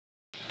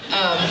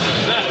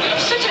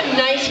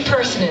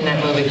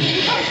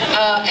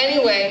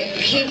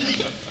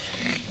he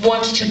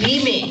wants to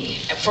be me,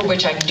 for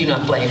which I do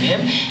not blame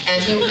him.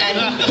 And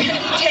he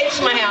takes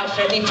my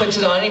outfit and he puts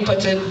it on and he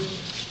puts a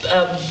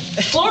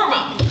floor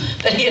mop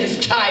that he has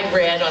tied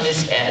red on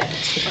his head.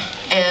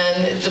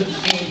 And,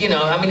 you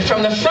know, I mean,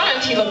 from the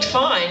front he looked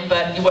fine,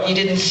 but what you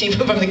didn't see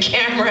from the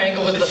camera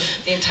angle was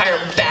the entire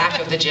back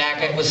of the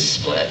jacket was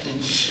split.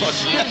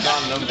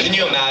 Can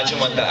you imagine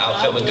what the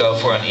outfit would go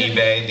for on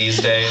eBay these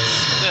days?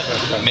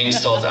 Mink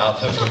Stole's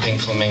outfit from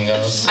Pink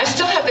Flamingos. I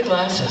still have the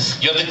glasses.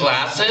 You have the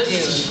glasses? I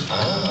do.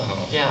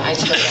 Oh. Yeah, I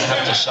still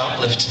have to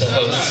shoplift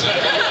those.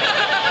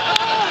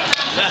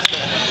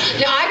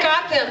 No,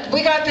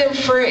 we got them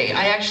free.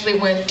 I actually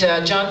went,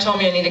 John told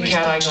me I needed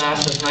cat eye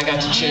glasses and I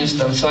got to choose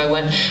them. So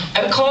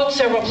I called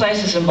several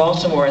places in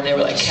Baltimore and they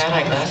were like, cat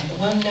eye glasses?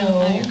 Well,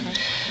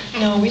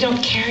 no, we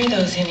don't carry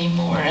those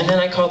anymore. And then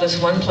I called this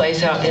one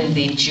place out in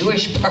the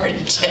Jewish part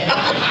of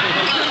town.